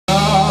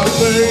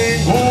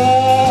anything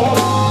more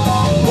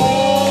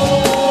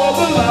for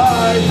the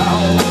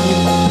lighthouse.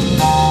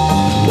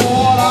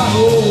 Lord, I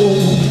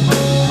owe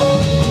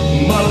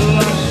my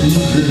life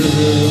to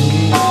Him.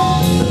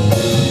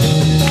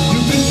 You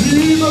see,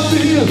 Jesus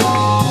is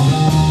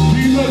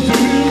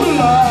the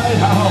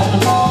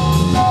lighthouse.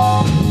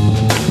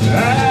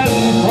 And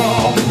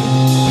from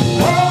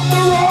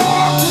the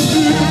rock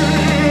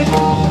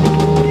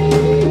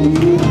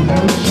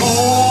and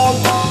shone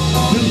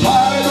His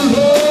light of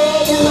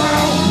love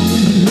around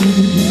me.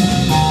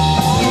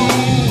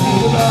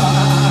 And I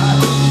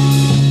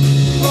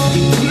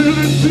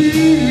really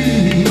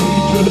see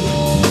what it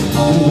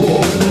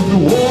wasn't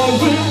for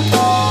the lighthouse.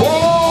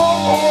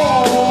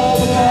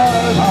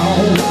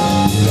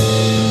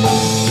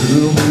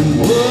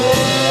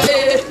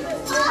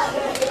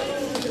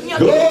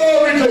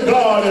 Glory to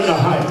God in the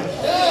highest.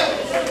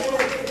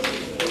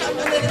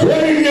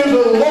 Great is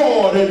the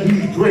Lord, and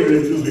He's greatly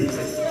to be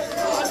praised.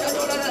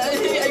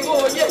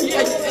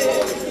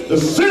 The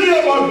city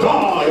of our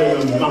God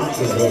and the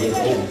mountains of His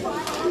holy.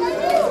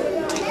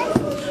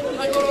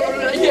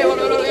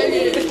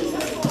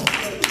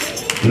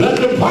 Let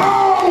the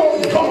power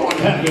of God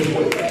have His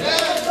way.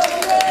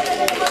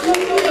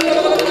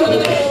 Let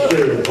the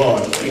Spirit of God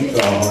speak to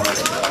our hearts.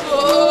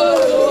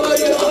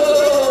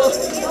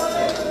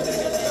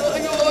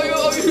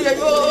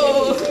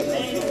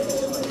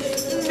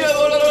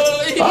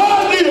 I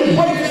need a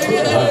breakthrough.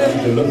 I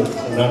need deliverance,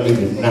 and I need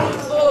it now.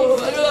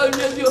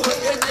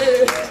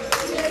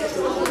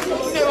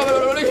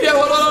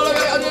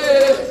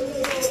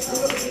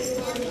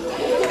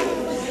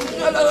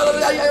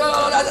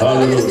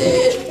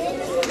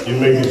 Hallelujah. You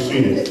may be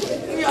seated.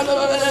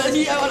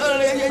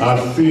 I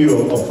feel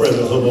a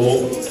presence of the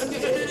Lord.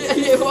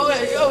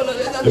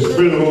 The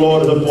Spirit of the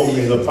Lord is upon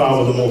me. The power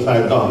of the Most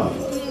High God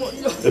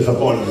is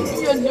upon me.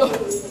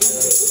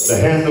 The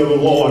hand of the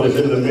Lord is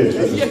in the midst,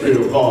 and the Spirit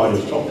of God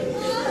is talking.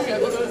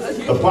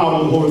 The power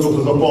of the Holy Ghost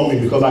is upon me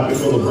because I can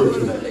feel the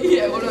virtue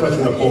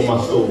pressing upon my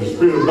soul. The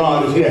Spirit of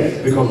God is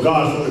here because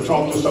God's going to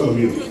talk to some of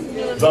you.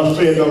 Thus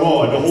saith the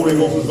Lord, the Holy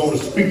Ghost is going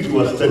to speak to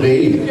us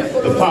today.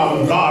 The power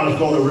of God is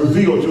going to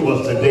reveal to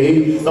us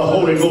today. The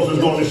Holy Ghost is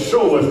going to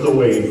show us the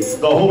way.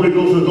 The Holy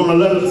Ghost is going to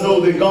let us know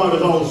that God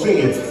is all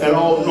seeing and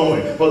all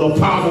knowing. For the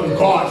power of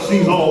God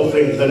sees all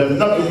things, and there's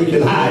nothing we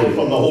can hide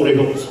from the Holy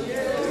Ghost.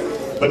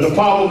 But the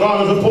power of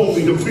God is upon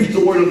me to preach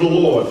the word of the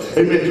Lord.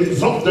 Amen. To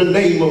exalt the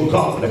name of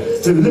God.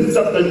 To lift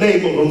up the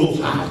name of the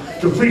Most High.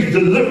 To preach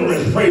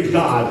deliverance, praise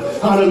God.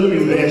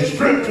 Hallelujah. And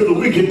strength to the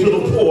weak and to the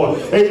poor.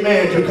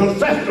 Amen. To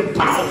confess the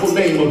powerful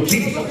name of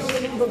Jesus.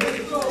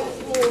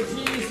 Oh,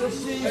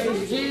 Jesus,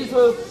 Jesus,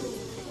 Jesus.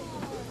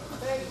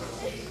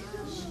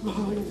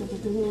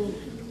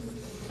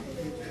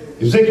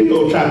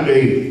 Ezekiel chapter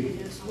 8.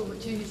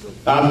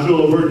 I feel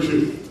a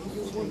virtue.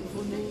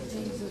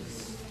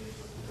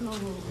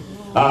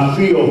 I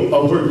feel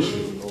a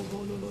virtue.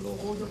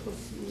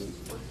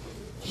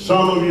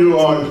 Some of you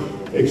are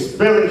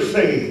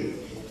experiencing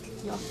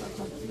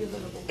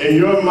in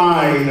your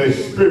mind a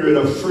spirit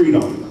of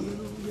freedom.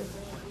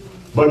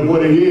 But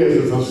what it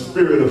is a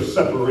spirit of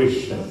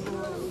separation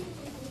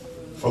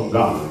from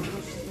God.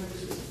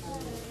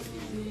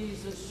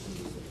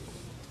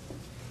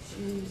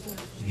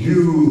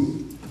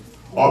 You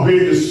are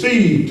being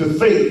deceived to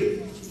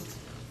think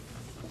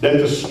that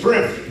the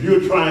strength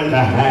you're trying to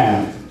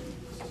have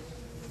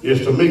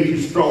is to make you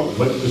strong,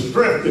 but the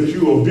strength that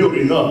you are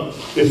building up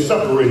is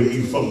separating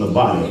you from the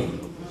body.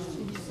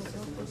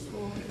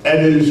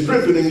 And it is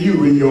strengthening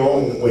you in your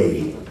own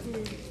way,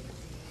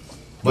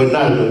 but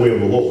not in the way of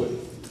the Lord.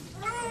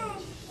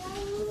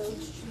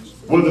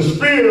 Where the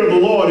Spirit of the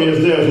Lord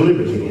is, there's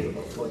liberty.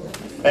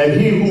 And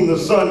he whom the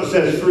Son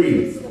sets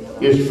free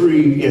is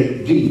free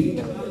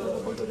indeed.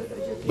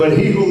 But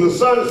he whom the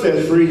Son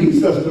sets free, he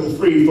sets them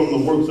free from the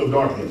works of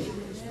darkness,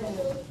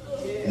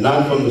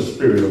 not from the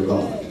Spirit of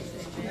God.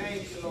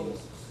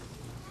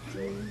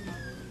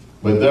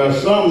 But there are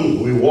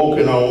some, we walk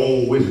in our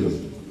own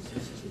wisdom.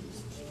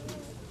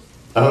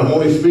 And I'm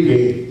only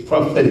speaking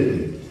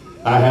prophetically.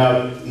 I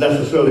have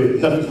necessarily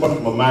nothing much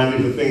in my mind.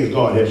 These are things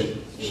God has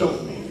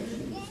shown me.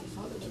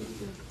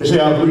 They say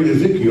I read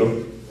Ezekiel,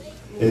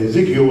 and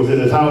Ezekiel was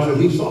in his house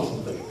and he saw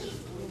some things.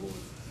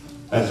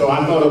 And so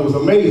I thought it was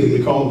amazing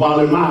because while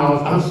in my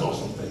house I saw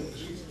some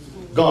things.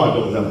 God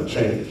don't never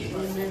change.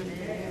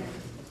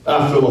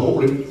 I feel a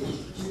holy,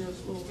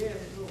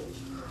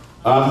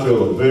 I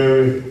feel a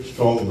very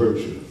strong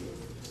virtue.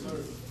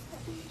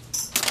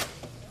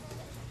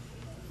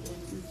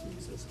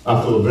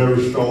 I feel a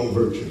very strong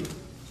virtue.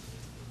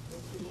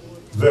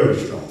 Very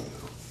strong.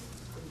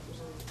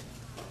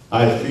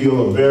 I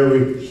feel a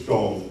very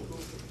strong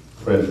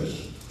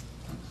presence.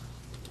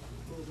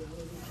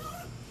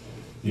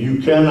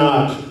 You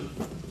cannot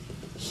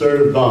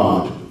serve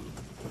God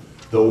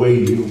the way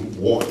you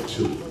want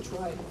to.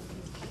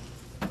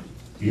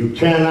 You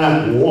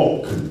cannot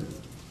walk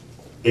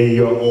in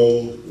your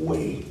own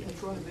way.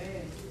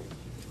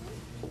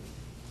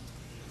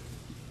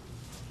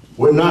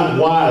 We're not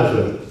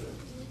wiser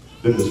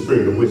than the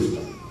spirit of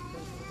wisdom.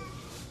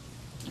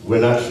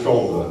 we're not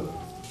stronger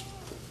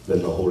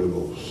than the Holy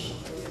Ghost.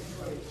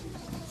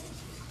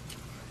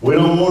 We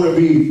don't want to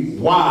be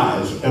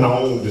wise in our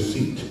own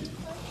deceit.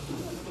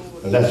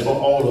 And that's for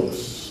all of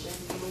us.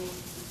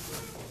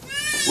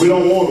 We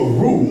don't want to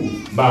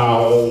rule by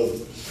our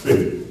own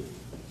spirit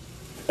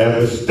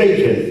and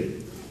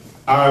mistaken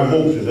our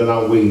emotions and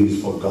our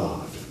ways for God.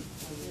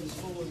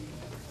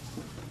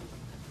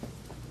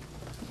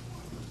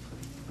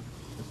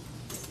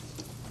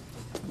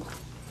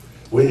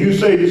 When you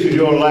say this is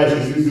your life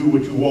and you do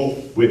what you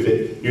want with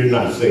it, you're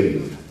not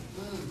saved.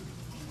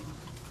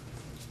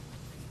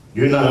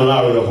 You're not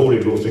allowing the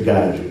Holy Ghost to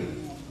guide you.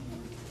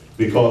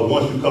 Because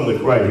once you come to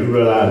Christ, you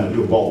realize that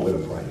you're bought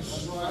with a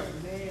price.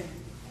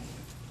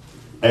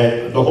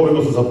 And the Holy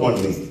Ghost is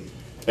upon me.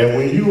 And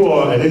when you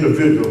are an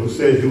individual who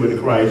says you're in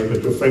Christ,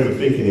 but your frame of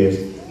thinking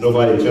is,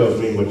 nobody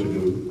tells me what to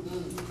do.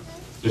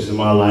 This is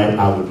my life,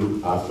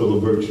 I feel a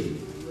virtue.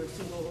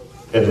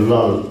 As a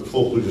lot of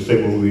folks would just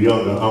say when we were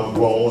younger, I'm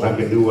grown, I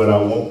can do what I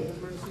want.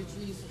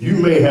 You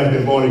may have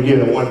been born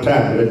again at one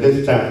time, but at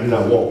this time you're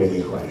not walking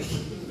in Christ.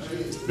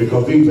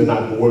 Because these are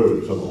not the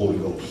words of the Holy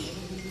Ghost.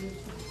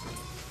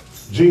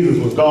 Jesus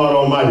was God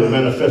Almighty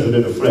manifested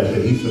in the flesh,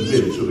 and he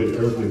submitted to his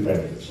earthly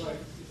parents.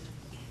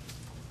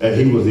 And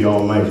he was the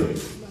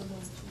Almighty.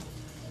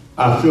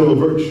 I feel a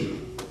virtue.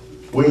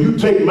 When you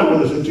take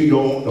matters into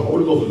your own, the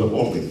Holy Ghost is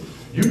upon me.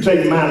 You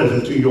take matters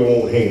into your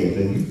own hands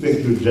and you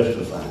think you're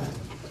justified.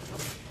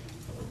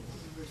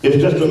 It's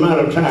just a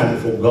matter of time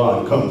before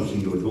God comes to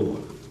your door.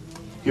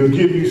 He'll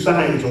give you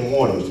signs and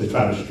warnings to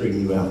try to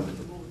straighten you out.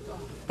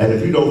 And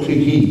if you don't take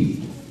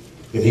heed,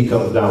 then he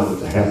comes down with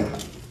the hammer.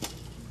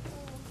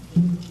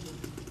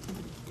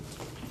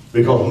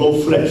 Because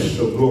no flesh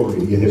shall glory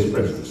in his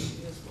presence.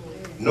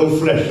 No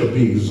flesh shall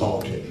be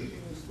exalted.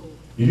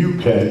 You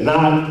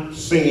cannot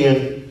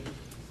sin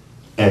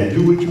and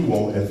do what you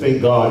want and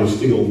think God is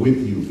still with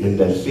you in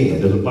that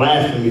sin. It's a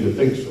blasphemy to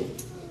think so.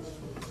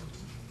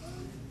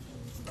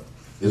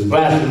 It's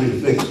blasphemy to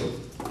think so.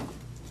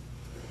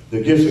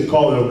 The gifts and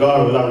calling of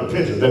God without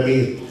repentance, that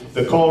means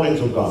the callings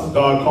of God.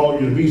 God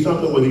called you to be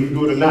something, whether you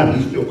do it or not,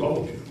 he still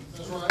called you.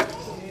 That's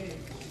right.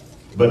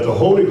 But the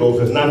Holy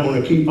Ghost is not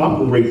going to keep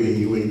operating in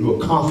you and you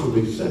are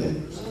constantly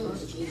sinning.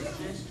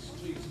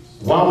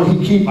 Why would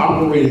he keep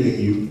operating in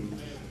you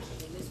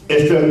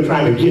instead of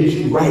trying to get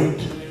you right?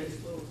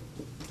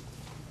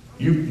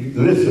 You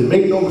listen,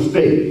 make no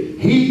mistake.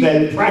 He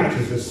that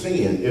practices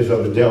sin is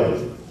of the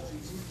devil.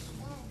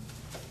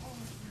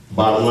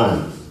 Bottom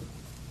line.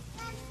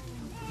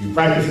 You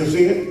practice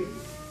sin,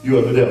 you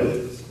are the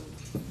devil.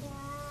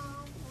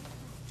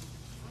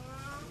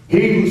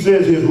 He who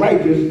says he is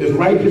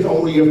righteous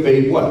only if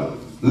they what?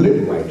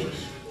 Live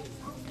righteous.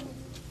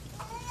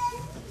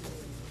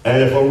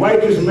 And if a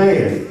righteous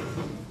man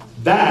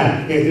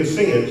die in his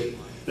sins,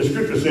 the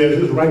scripture says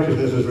his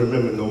righteousness is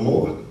remembered no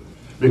more.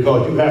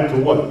 Because you have to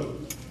what?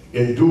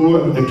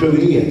 Endure until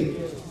the end.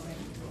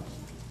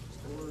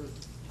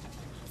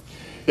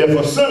 If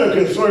a sinner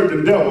can serve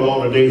the devil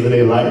all the days of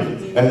their life,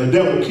 and the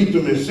devil keep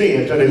them in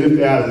sin until they lift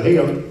their eyes in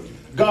hell,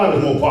 God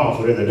is more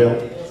powerful than the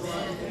devil.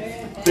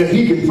 Then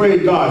he can pray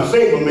God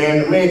save a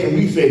man, the man can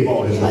be saved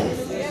all his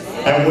life.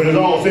 And when it's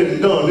all said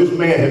and done, this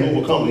man has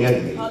overcome the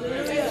enemy.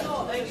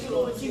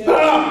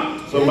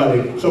 Ah!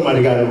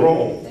 Somebody got it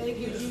wrong.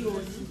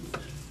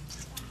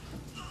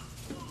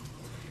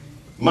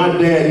 My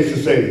dad used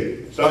to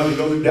say, son, you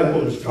know the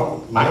devil is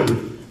strong, mighty.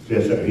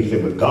 Yes, sir. He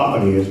said, but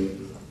God is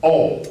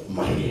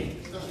almighty.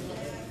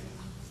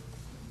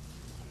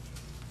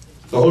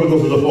 The Holy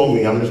Ghost is upon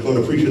me. I'm just going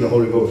to preach in the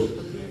Holy Ghost.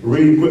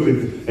 Read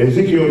quickly.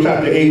 Ezekiel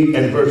chapter 8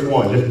 and verse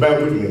 1. Just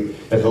bear with me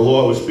as the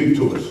Lord will speak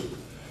to us.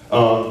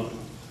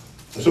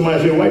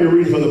 Somebody say, why are you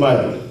reading from the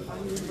Bible?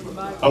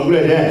 I'm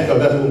glad to ask, because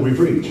that's what we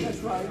preach.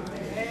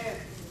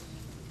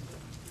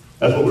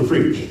 That's what we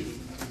preach.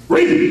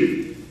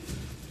 Read.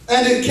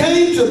 And it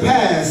came to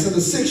pass in the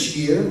 6th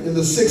year, in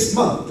the 6th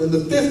month, in the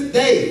 5th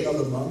day of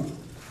the month,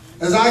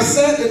 as I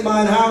sat in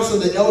mine house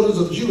and the elders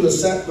of Judah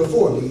sat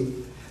before me,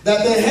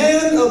 that the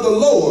hand of the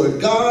Lord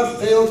God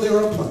fell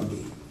there upon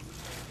me.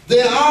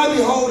 Then I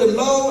behold, and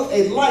lo,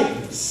 a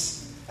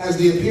likeness, as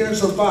the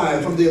appearance of fire,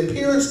 from the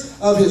appearance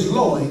of his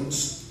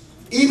loins,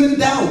 even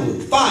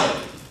downward, fire,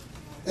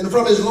 and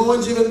from his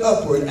loins even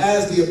upward,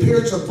 as the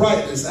appearance of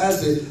brightness,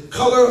 as the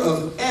color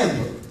of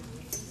amber.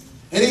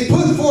 And he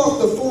put forth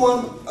the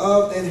form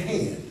of an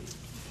hand,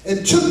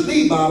 and took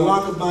me by a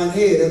lock of mine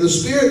head, and the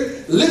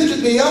Spirit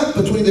lifted me up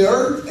between the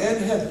earth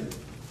and heaven,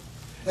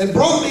 and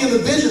brought me in the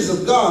visions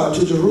of God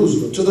to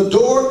Jerusalem, to the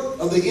door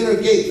of the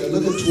inner gate that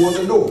looketh toward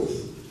the north,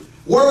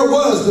 where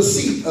was the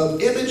seat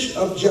of image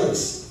of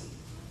jealousy,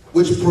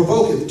 which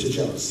provoketh to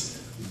jealousy.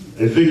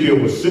 Ezekiel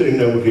was sitting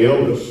there with the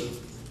elders,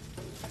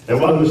 and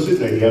while he was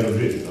sitting there, he had a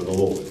vision of the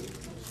Lord.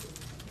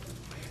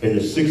 In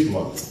the 6th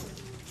month,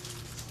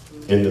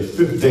 in the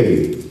 5th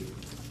day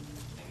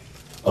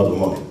of the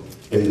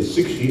month, in the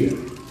 6th year.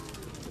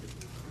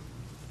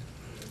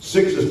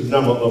 6 is the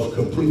number of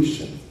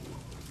completion.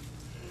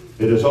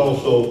 It is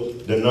also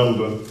the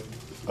number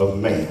of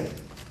man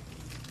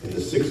in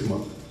the 6th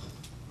month.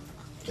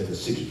 in the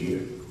 6th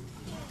year.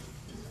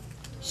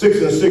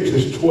 6 and 6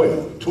 is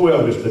 12.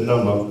 12 is the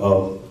number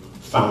of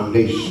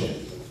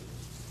foundation.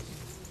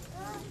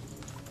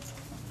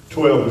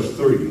 12 is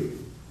 3.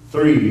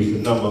 3 is the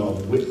number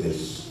of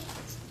witness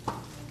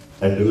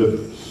and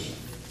deliverance.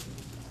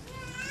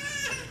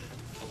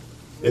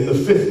 In the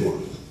 5th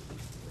month,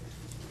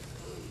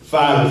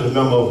 5 is the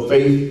number of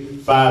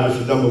faith, 5 is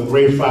the number of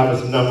grace, 5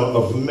 is the number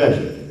of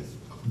measurement,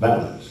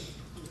 balance.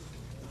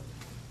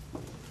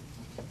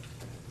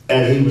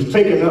 And he was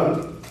taken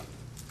up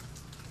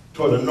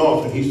toward the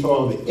north, and he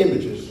saw the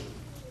images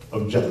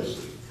of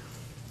jealousy.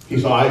 He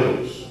saw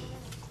idols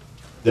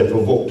that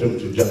provoked him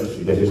to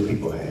jealousy that his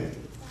people had.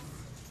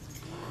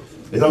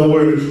 In other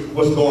words,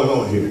 what's going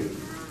on here?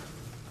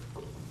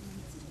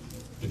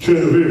 The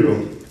children of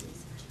Israel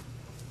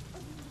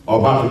are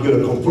about to get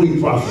a complete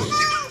prophecy.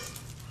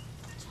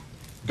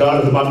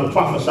 God is about to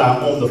prophesy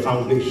on the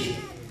foundation.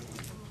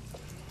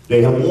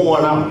 They have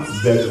worn out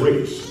their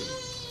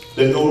grace.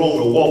 They're no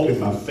longer walking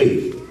by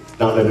faith.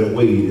 Now they've been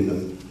weighed in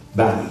the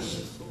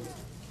balance.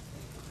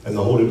 And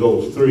the Holy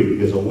Ghost, 3,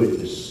 is a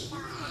witness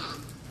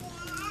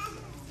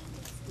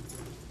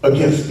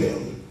against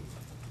them.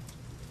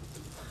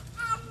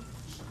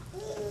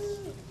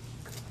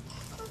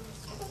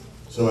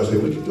 Somebody say,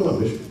 what you doing,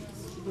 Bishop?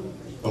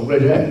 I'm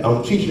glad you asked.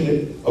 I'm teaching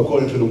it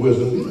according to the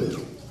wisdom we live.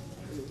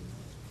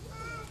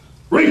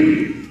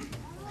 Read.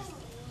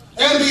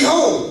 And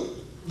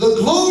behold, the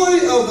glory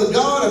of the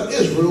God of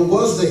Israel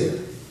was there,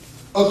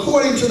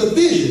 according to the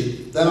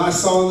vision that I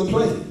saw in the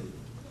plain.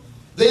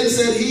 Then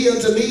said he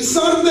unto me,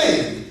 Son of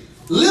man,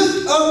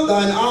 lift up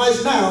thine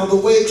eyes now the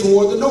way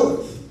toward the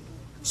north.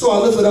 So I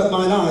lifted up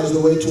mine eyes the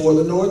way toward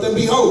the north, and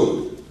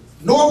behold,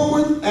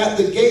 northward at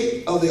the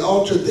gate of the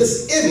altar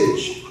this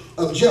image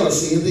of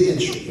jealousy in the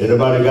entry.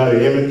 Anybody got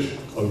an image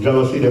of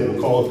jealousy that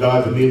will cause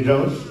God to be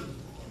jealous?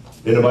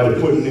 Anybody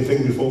put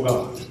anything before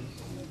God?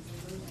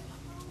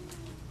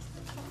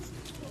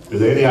 Is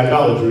there any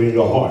idolatry in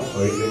your heart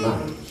or in your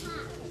mind?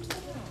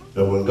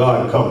 That when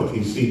God cometh,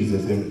 he sees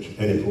this image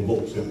and it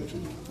provokes him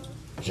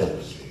to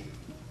jealousy.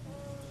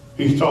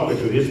 He's talking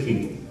to his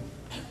people.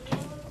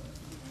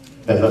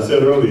 As I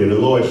said earlier, the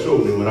Lord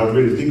showed me, when I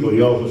read Ezekiel,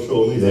 he also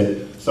showed me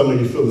that some of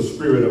you feel the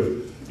spirit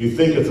of, you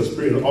think it's a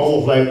spirit,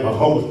 almost like a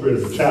humble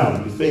spirit of a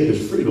child. You think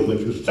it's freedom, but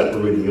you're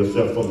separating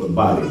yourself from the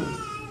body.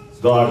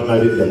 God's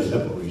not in that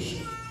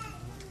separation.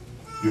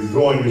 You're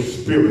drawing your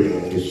spirit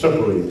in and you're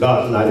separating.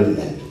 God's not in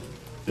that.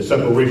 The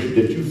separation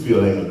that you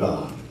feel ain't a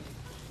God.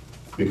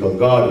 Because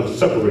God will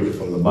separate you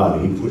from the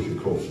body. He pushes you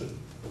closer.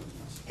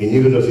 He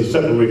neither does he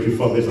separate you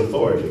from his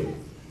authority,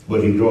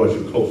 but he draws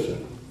you closer.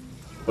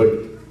 But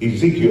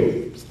Ezekiel,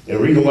 and the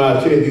reason why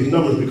I said these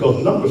numbers,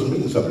 because numbers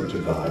mean something to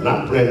God.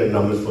 Not random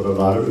numbers for the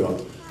lottery, or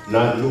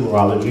not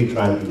numerology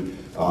trying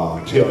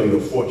to tell your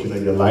fortune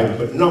in your life,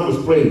 but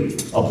numbers play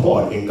a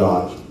part in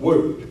God's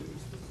word.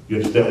 You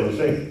understand what I'm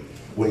saying?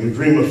 When you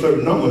dream of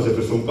certain numbers, if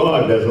it's from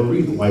God, there's a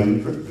reason why you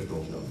dream of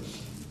those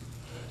numbers.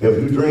 If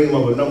you dream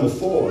of a number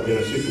 4 in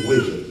a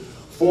situation,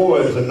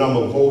 4 is a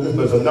number of boldness,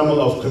 but it's a number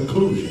of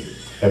conclusion.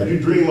 If you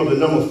dream of the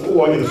number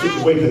 4 in a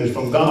situation that's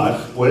from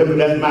God, whatever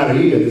that matter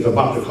is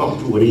about to come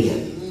to an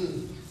end.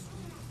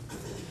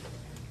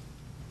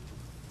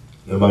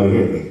 Everybody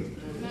hear me?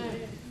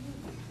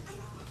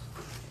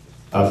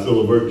 I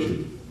feel a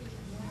virtue.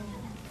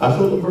 I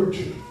feel a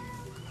virtue.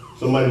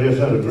 Somebody just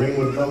had a dream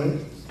was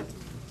coming.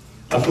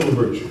 I feel a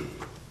virtue.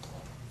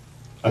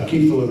 I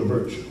keep feeling a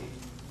virtue.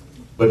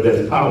 But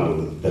there's power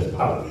in it. There's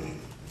power in it.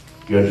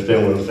 You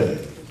understand what I'm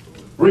saying?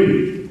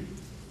 Read.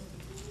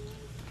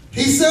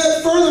 He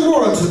said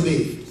furthermore unto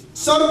me,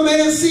 Son of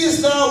man,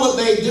 seest thou what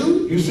they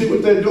do? You see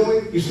what they're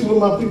doing? You see what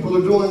my people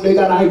are doing? They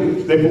got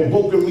idols. They're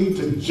provoking me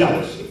to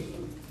jealousy.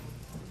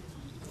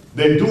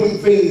 They're doing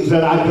things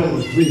that I don't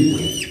agree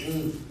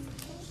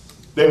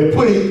with. They're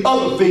putting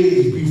other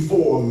things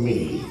before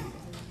me.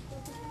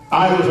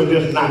 Idols are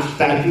just not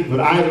statues, but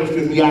idols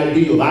can be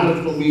ideals.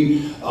 Idols can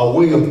be a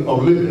way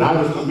of living.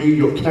 Idols can be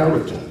your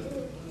character.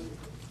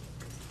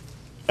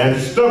 And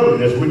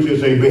stubbornness, which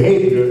is a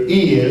behavior,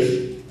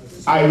 is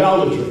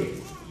idolatry.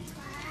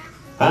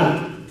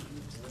 Huh?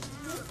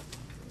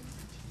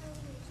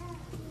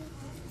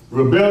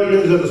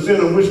 Rebellion is a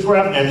sin of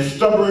witchcraft, and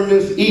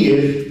stubbornness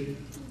is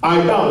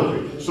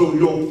idolatry. So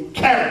your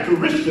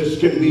characteristics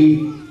can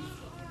be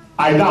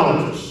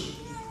idolaters.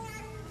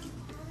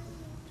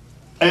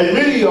 And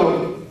many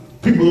of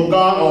people of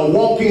God are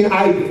walking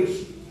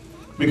idols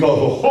because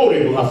the Holy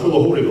Ghost, I feel the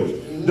Holy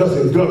Ghost,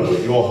 doesn't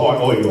govern your heart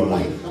or your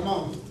life. Come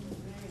on.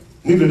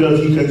 Neither does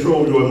he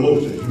control your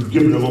emotions. You've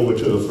given them over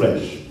to the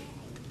flesh.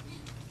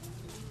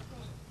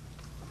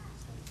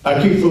 I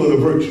keep feeling the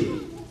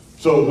virtue.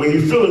 So when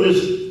you're feeling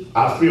this,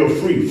 I feel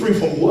free. Free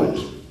from what?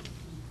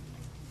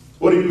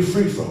 What are you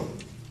free from?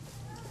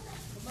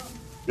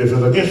 If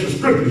it's against the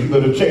scriptures, you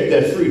better check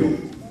that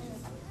freedom.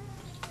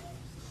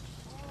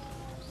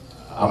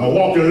 I'm going to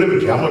walk in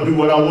liberty. I'm going to do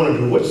what I want to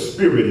do. What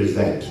spirit is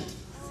that?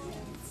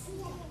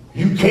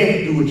 You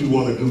can't do what you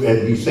want to do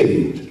and be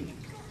saved.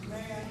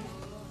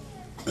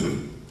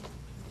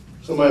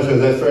 Somebody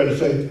says, that's fair to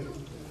say?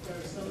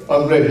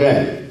 I'm glad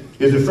that.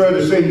 Is it fair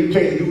to say you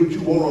can't do what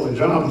you want on the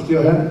job and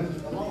still have it?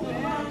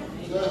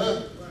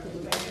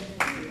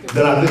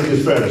 Then I think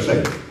it's fair to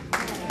say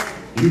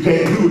you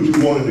can't do what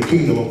you want in the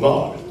kingdom of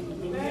God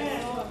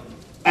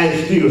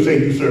and still say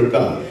you serve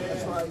God.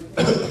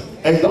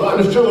 And God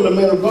is telling the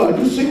man of God,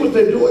 you see what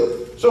they're doing?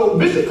 So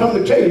Bishop come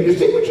to tell you, you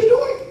see what you're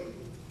doing?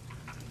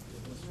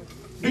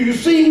 Do you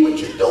see what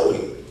you're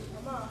doing?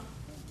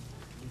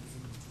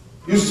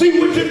 You see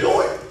what you're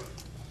doing?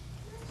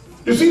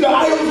 You see the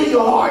idols in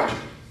your heart?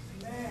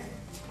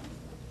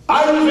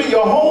 Idols in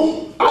your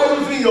home?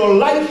 Idols in your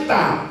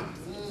lifestyle?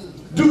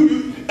 Do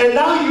you? And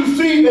now you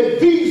see that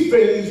these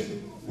things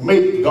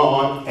make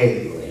God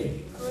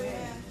angry.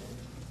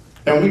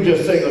 And we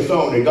just sing a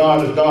song that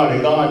God is God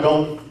and God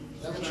don't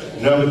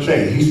never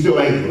change. He's still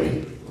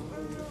angry.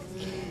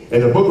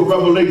 In the book of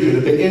Revelation,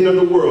 at the end of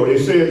the world,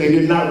 it said they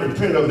did not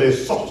repent of their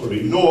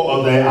sorcery nor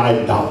of their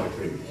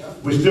idolatry.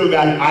 We still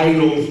got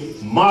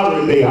idols,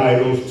 modern day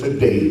idols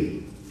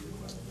today.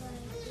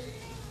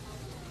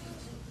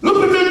 Look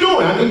what they're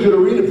doing. I need you to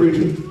read it,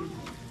 preacher.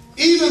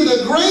 Even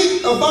the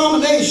great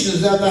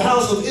abominations that the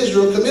house of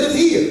Israel committed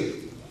here,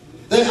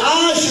 that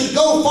I should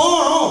go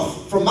far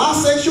off from my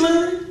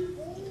sanctuary,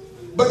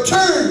 but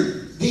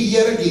turn thee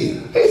yet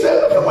again. He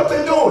said, look at what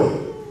they're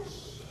doing.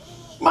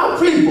 My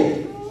people.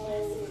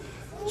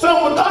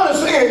 So what God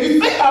is saying, you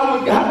think I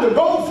would have to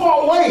go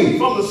far away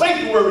from the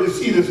sanctuary to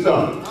see this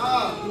stuff.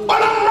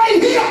 But I'm right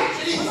here.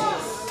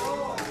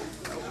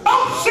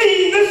 I'm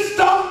seeing this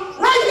stuff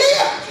right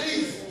here.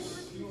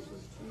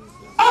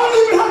 I don't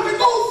even have to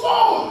go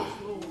far.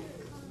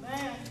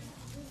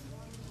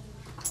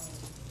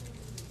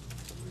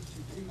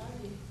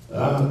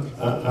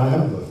 I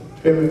have a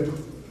heavy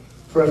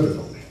presence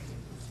on me.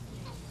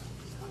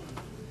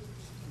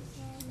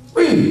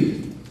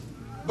 Read.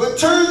 But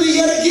turn thee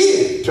yet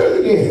again. Turn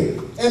again.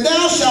 And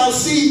thou shalt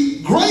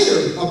see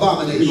greater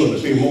abominations. You're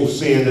going to see more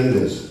sin than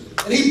this.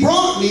 And he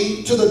brought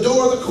me to the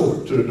door of the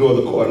court. To the door of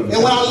the court. And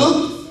when I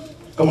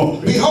looked, come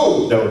on,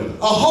 behold,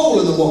 a hole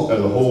in the wall.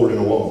 There's a hole in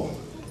the wall.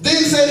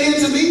 Then said he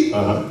to me,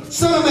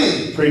 Son of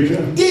man,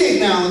 preacher, dig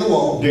now in the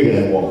wall. Dig in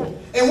that wall.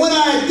 And when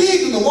I had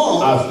digged in the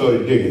wall, I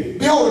started digging.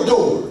 Behold, a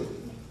door.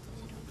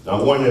 Now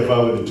I wonder if I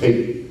were to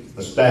take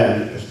a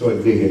stab and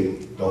start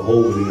digging the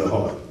holes in your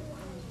heart.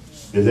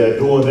 Is there a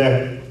door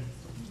there?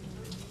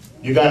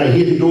 You got a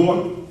hidden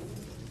door?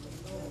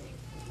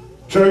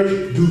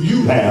 Church, do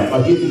you have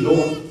a hidden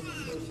door?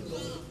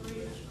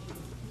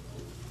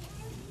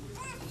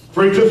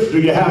 Preachers, do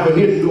you have a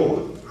hidden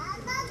door?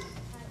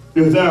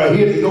 Is there a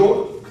hidden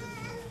door?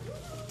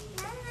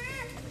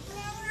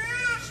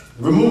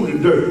 Remove the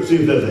dirt and see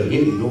if there's a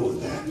hidden door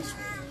there.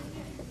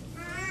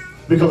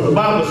 Because the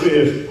Bible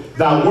says,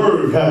 thy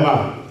word have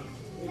I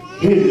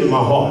hidden in my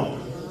heart.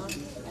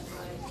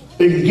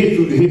 They can get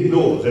through the hidden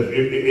doors.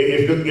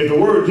 If the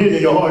word's hidden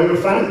in your heart, it'll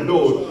find the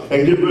doors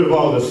and get rid of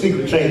all the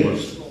secret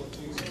chambers.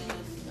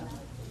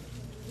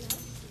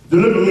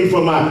 Deliver me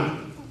from my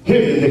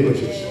hidden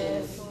iniquities.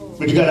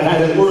 But you got to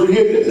have that word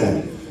hidden in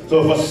there.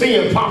 So if a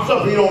sin pops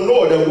up and you don't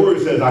know it, that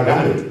word says, I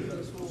got it.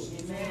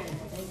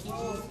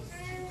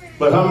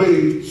 But how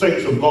many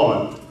saints of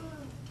God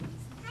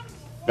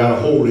got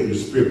a hole in your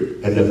spirit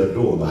and there's a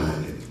door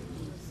behind it?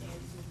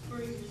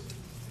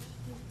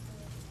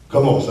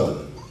 Come on,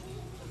 son.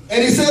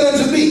 And he said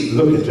unto me,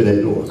 look into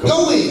that door.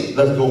 Go in.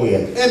 Let's go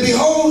in. And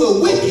behold the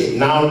wicked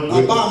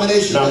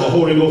abomination. Now the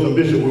Holy Ghost and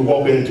Bishop, we're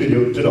walking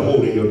into the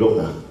hole in your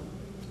door now.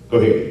 Go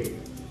ahead.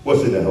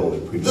 What's in that hole?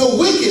 The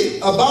wicked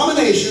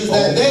abominations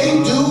that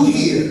they do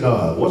here.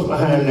 God, what's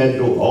behind that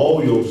door?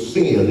 All your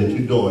sin that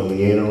you're doing when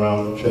you ain't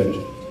around the church.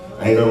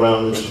 Ain't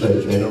around the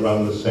church, ain't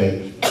around the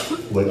saints.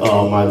 When,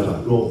 oh my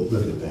God, Lord,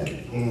 look at that.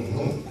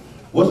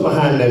 What's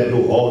behind that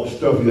door? All the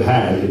stuff you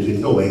hide that you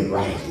know ain't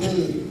right.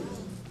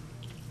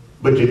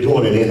 But you're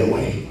doing it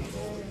anyway.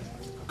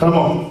 Come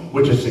on,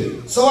 what you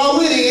see? So I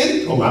went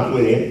in. Oh, I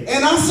went in.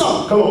 And I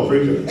saw. Come on,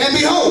 preacher. And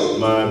behold.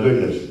 My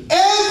goodness.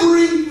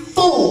 Every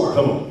form.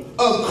 Come on.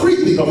 Of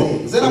creeping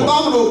things and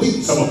abominable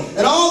beasts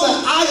and all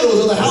the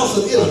idols of the house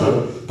of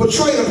Israel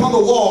portrayed upon the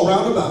wall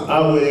round about. I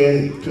went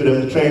into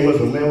them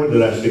chambers and man, what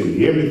did I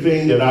see?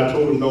 Everything that I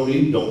told them don't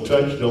eat, don't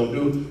touch, don't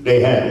do, they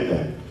had it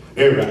there.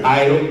 Every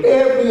idol,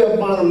 every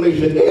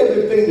abomination,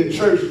 everything the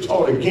church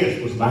taught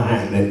against was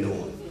behind that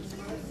door.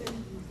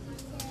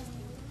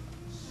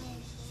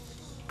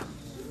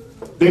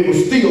 They were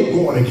still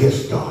going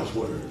against God's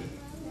word.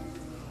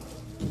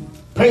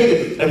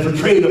 Painted and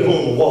portrayed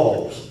upon the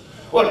walls.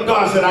 Well,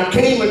 God said, I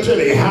came into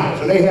their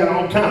house and they had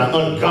all kind of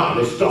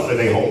ungodly stuff in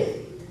their home.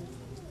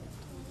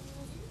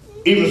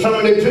 Even some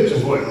of their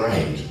pictures weren't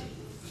right.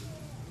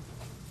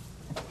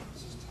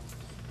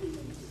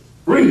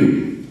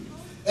 Read.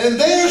 And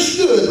there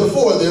stood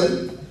before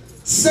them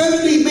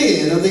 70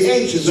 men of the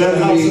ancients of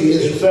the house of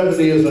Israel.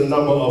 70 is a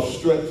number of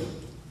strength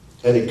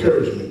and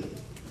encouragement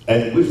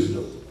and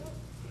wisdom.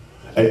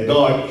 And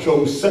God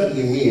chose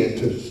 70 men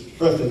to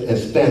strengthen and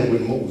stand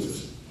with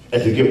Moses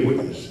and to give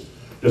witness.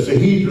 The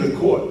Sanhedrin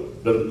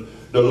court, the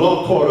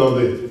law court of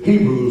the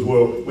Hebrews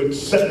were with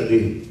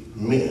 70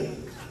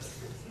 men.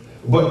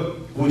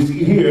 But we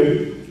see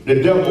here,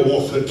 the devil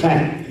wants to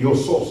attack your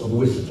source of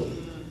wisdom.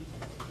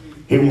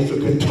 He wants to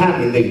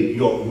contaminate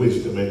your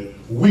wisdom and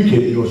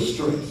weaken your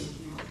strength.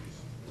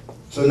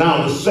 So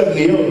now the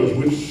 70 elders,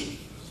 which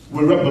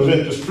will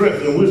represent the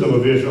strength and wisdom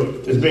of Israel,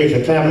 is being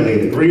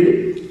contaminated. Read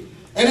it.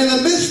 And in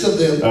the midst of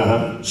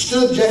them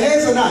stood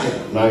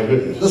Jehazaniah, my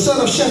goodness, the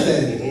son of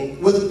Shaphan,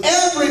 with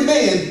every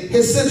man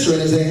his censer in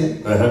his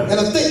hand, and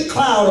a thick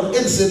cloud of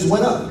incense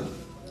went up.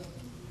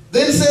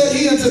 Then said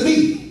he unto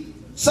me,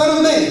 Son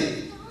of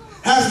man,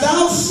 hast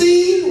thou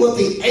seen what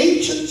the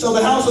ancients of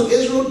the house of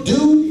Israel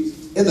do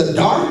in the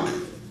dark?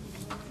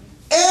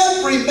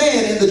 Every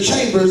man in the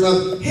chambers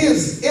of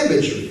his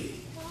imagery.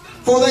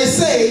 For they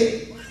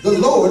say, the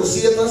Lord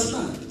seeth us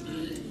not.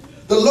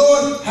 The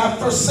Lord hath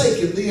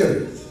forsaken the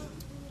earth.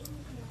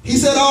 He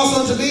said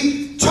also unto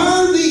me,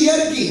 turn thee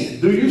yet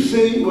again. Do you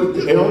see what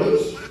the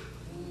elders,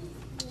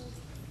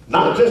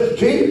 not just the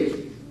kids,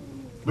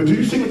 but do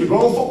you see what the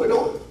grown folk are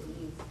doing?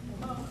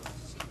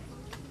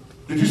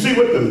 Did you see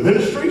what the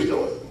ministry is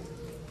doing?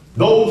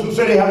 Those who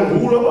say they have a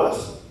rule of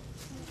us.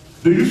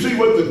 Do you see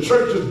what the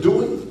church is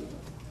doing?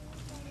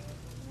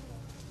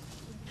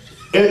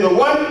 In the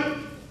what?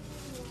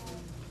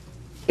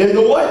 In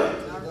the what?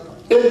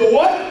 In the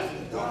what?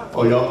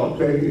 Oh, y'all,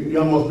 okay,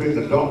 y'all must be in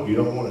the dark. You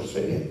don't want to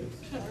say it.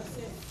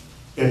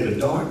 In the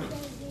dark.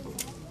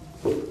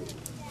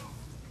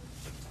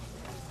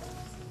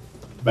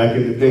 Back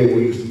in the day,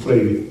 we used to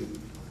play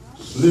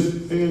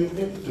Slipping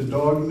into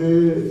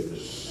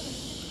Darkness.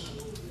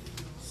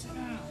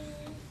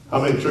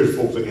 How many church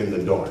folks are in the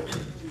dark?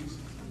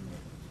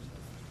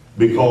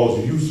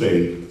 Because you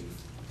say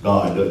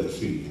God doesn't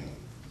see you.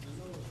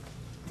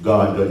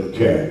 God doesn't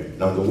care.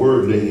 Now the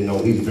word, then you know,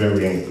 he's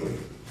very angry.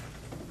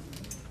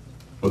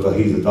 Because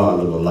he's the God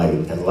of the light,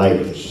 and light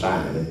can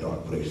shine in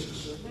dark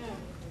places.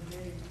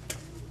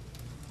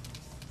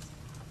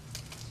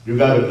 You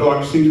got a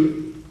dark secret,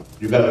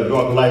 you got a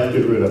dark life,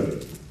 get rid of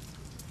it.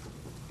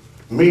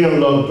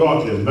 Men love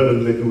darkness better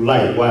than they do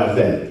light. Why is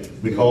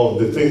that? Because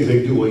the things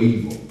they do are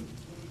evil.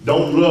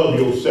 Don't love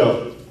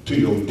yourself to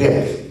your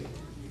death.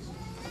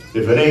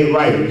 If it ain't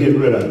right, get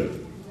rid of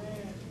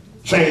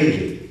it. Change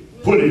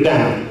it. Put it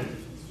down.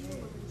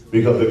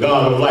 Because the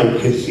God of light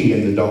can see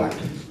in the dark.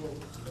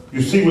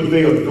 You see what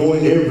they are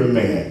doing, every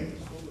man.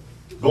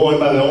 Going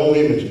by their own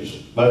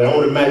images, by their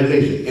own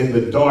imagination, in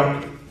the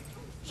dark.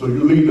 So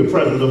you leave the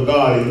presence of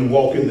God and you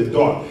walk in the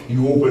dark.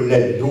 You open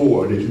that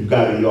door that you've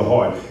got in your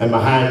heart. And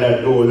behind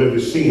that door is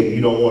every sin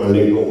you don't want to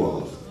let go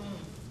of.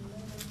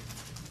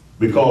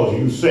 Because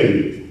you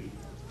say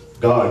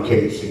God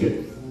can't see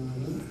it.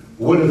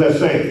 What is that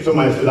saying?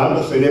 Somebody says, I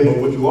don't say that, but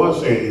what you are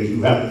saying is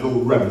you have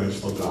no reverence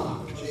for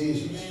God.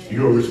 Jesus.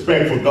 Your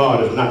respect for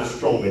God is not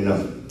strong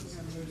enough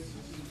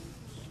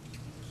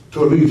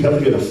to at least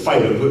help you to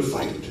fight a good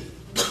fight.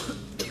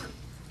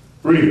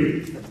 Read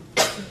it.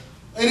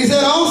 And he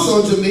said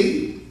also to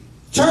me,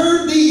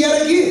 turn thee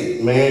yet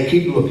again. Man,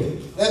 keep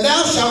looking. And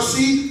thou shalt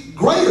see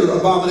greater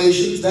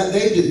abominations that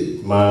they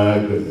do. My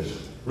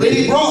goodness. Then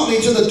he brought me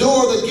to the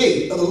door of the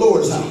gate of the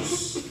Lord's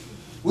house,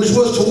 which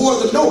was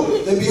toward the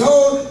north. And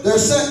behold, there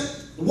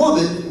sat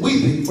woman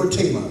weeping for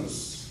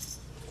Tammuz.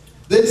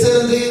 Then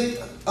said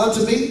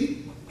unto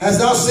me, hast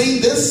thou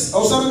seen this,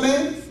 O son of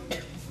man?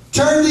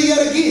 Turn thee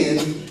yet again,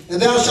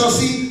 and thou shalt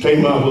see.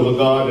 Tammuz was a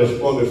god that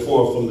sprung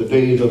forth from the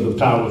days of the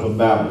towers of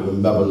Babel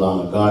in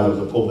Babylon. A god that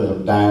was supposed to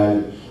have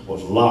died,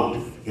 was locked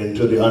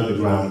into the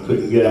underground,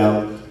 couldn't get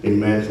out.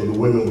 Amen. So the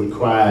women would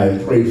cry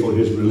and pray for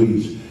his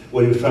release.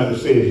 What he was trying to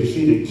say is, you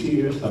see the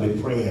tears, how they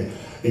praying,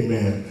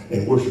 amen,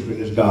 and worshiping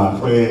this God,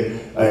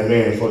 praying,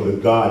 amen, for the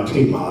God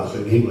Tammuz,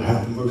 that he would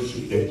have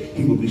mercy, that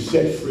he would be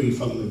set free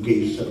from the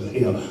gates of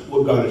hell.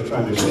 What God is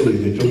trying to say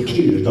is that your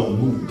tears don't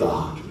move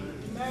God.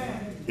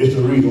 It's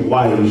the reason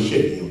why you're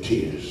shedding your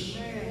tears.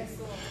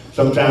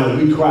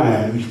 Sometimes we cry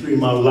and we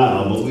scream out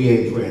loud, but we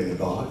ain't praying to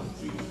God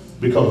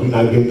because we're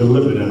not getting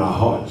delivered in our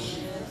hearts.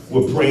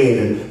 We're praying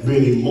and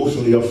being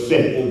emotionally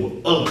upset over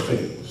other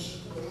things.